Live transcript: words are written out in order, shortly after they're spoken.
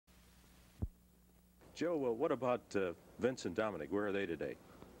Joe, what about Vince and Dominic? Where are they today?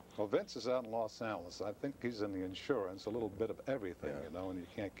 Well, Vince is out in Los Angeles. I think he's in the insurance, a little bit of everything, you know, and you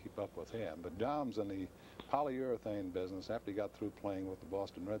can't keep up with him. But Dom's in the polyurethane business. After he got through playing with the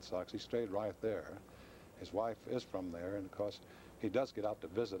Boston Red Sox, he stayed right there. His wife is from there, and of course, he does get out to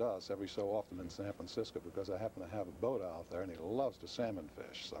visit us every so often in San Francisco because I happen to have a boat out there, and he loves to salmon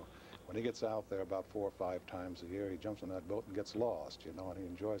fish. So when he gets out there about 4 or 5 times a year, he jumps on that boat and gets lost, you know, and he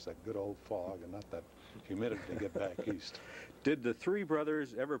enjoys that good old fog and not that humidity to get back east. Did the three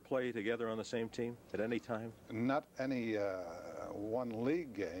brothers ever play together on the same team at any time? Not any one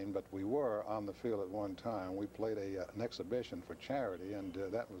league game, but we were on the field at one time. We played an exhibition for charity, and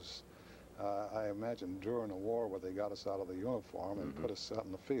that was, I imagine, during a war where they got us out of the uniform and put us out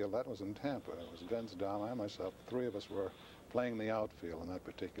in the field. That was in Tampa. It was Vince, Dom, and myself. 3 of us were playing the outfield in that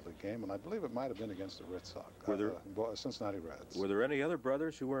particular game, and I believe it might have been against the Red Sox, Cincinnati Reds. Were there any other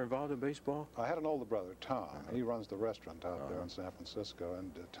brothers who were involved in baseball? I had an older brother, Tom. He runs the restaurant out there in San Francisco,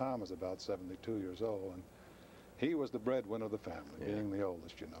 and Tom is about 72 years old, and he was the breadwinner of the family, being the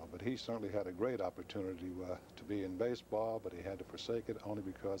oldest, you know. But he certainly had a great opportunity to be in baseball, but he had to forsake it only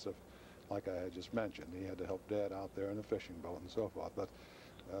because of, like I had just mentioned, he had to help Dad out there in the fishing boat and so forth. But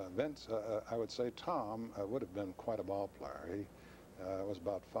Vince, I would say Tom would have been quite a ball player. He was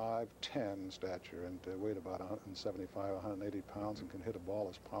about 5'10" stature and weighed about 175, 180 pounds and can hit a ball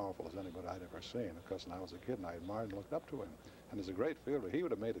as powerful as anybody I'd ever seen. Of course, when I was a kid, and I admired and looked up to him. And he's a great fielder. He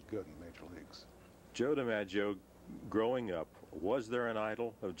would have made it good in major leagues. Joe DiMaggio, growing up, was there an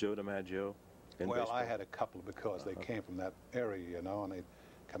idol of Joe DiMaggio in baseball? I had a couple because they came from that area, you know, and they'd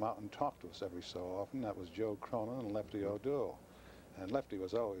come out and talk to us every so often. That was Joe Cronin and Lefty O'Doul. And Lefty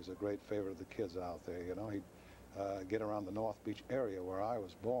was always a great favorite of the kids out there, you know. He'd get around the North Beach area where I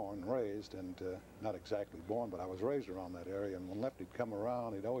was born, raised, and not exactly born, but I was raised around that area. And when Lefty'd come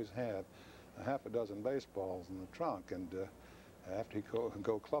around, he'd always have a half a dozen baseballs in the trunk. And after he'd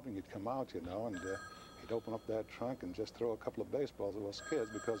go clubbing, he'd come out, you know, and he'd open up that trunk and just throw a couple of baseballs at us kids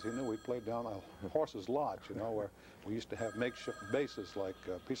because he knew we played down a horse's lodge, you know, where we used to have makeshift bases like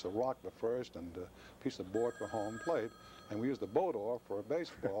a piece of rock for first and a piece of board for home plate. And we used the boat oar for a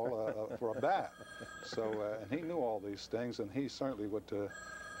baseball, for a bat. So, and he knew all these things, and he certainly would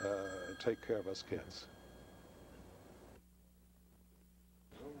take care of us kids.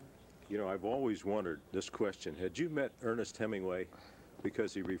 You know, I've always wondered this question. Had you met Ernest Hemingway?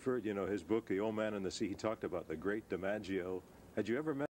 Because he referred, you know, his book, The Old Man and the Sea, he talked about the great DiMaggio. Had you ever met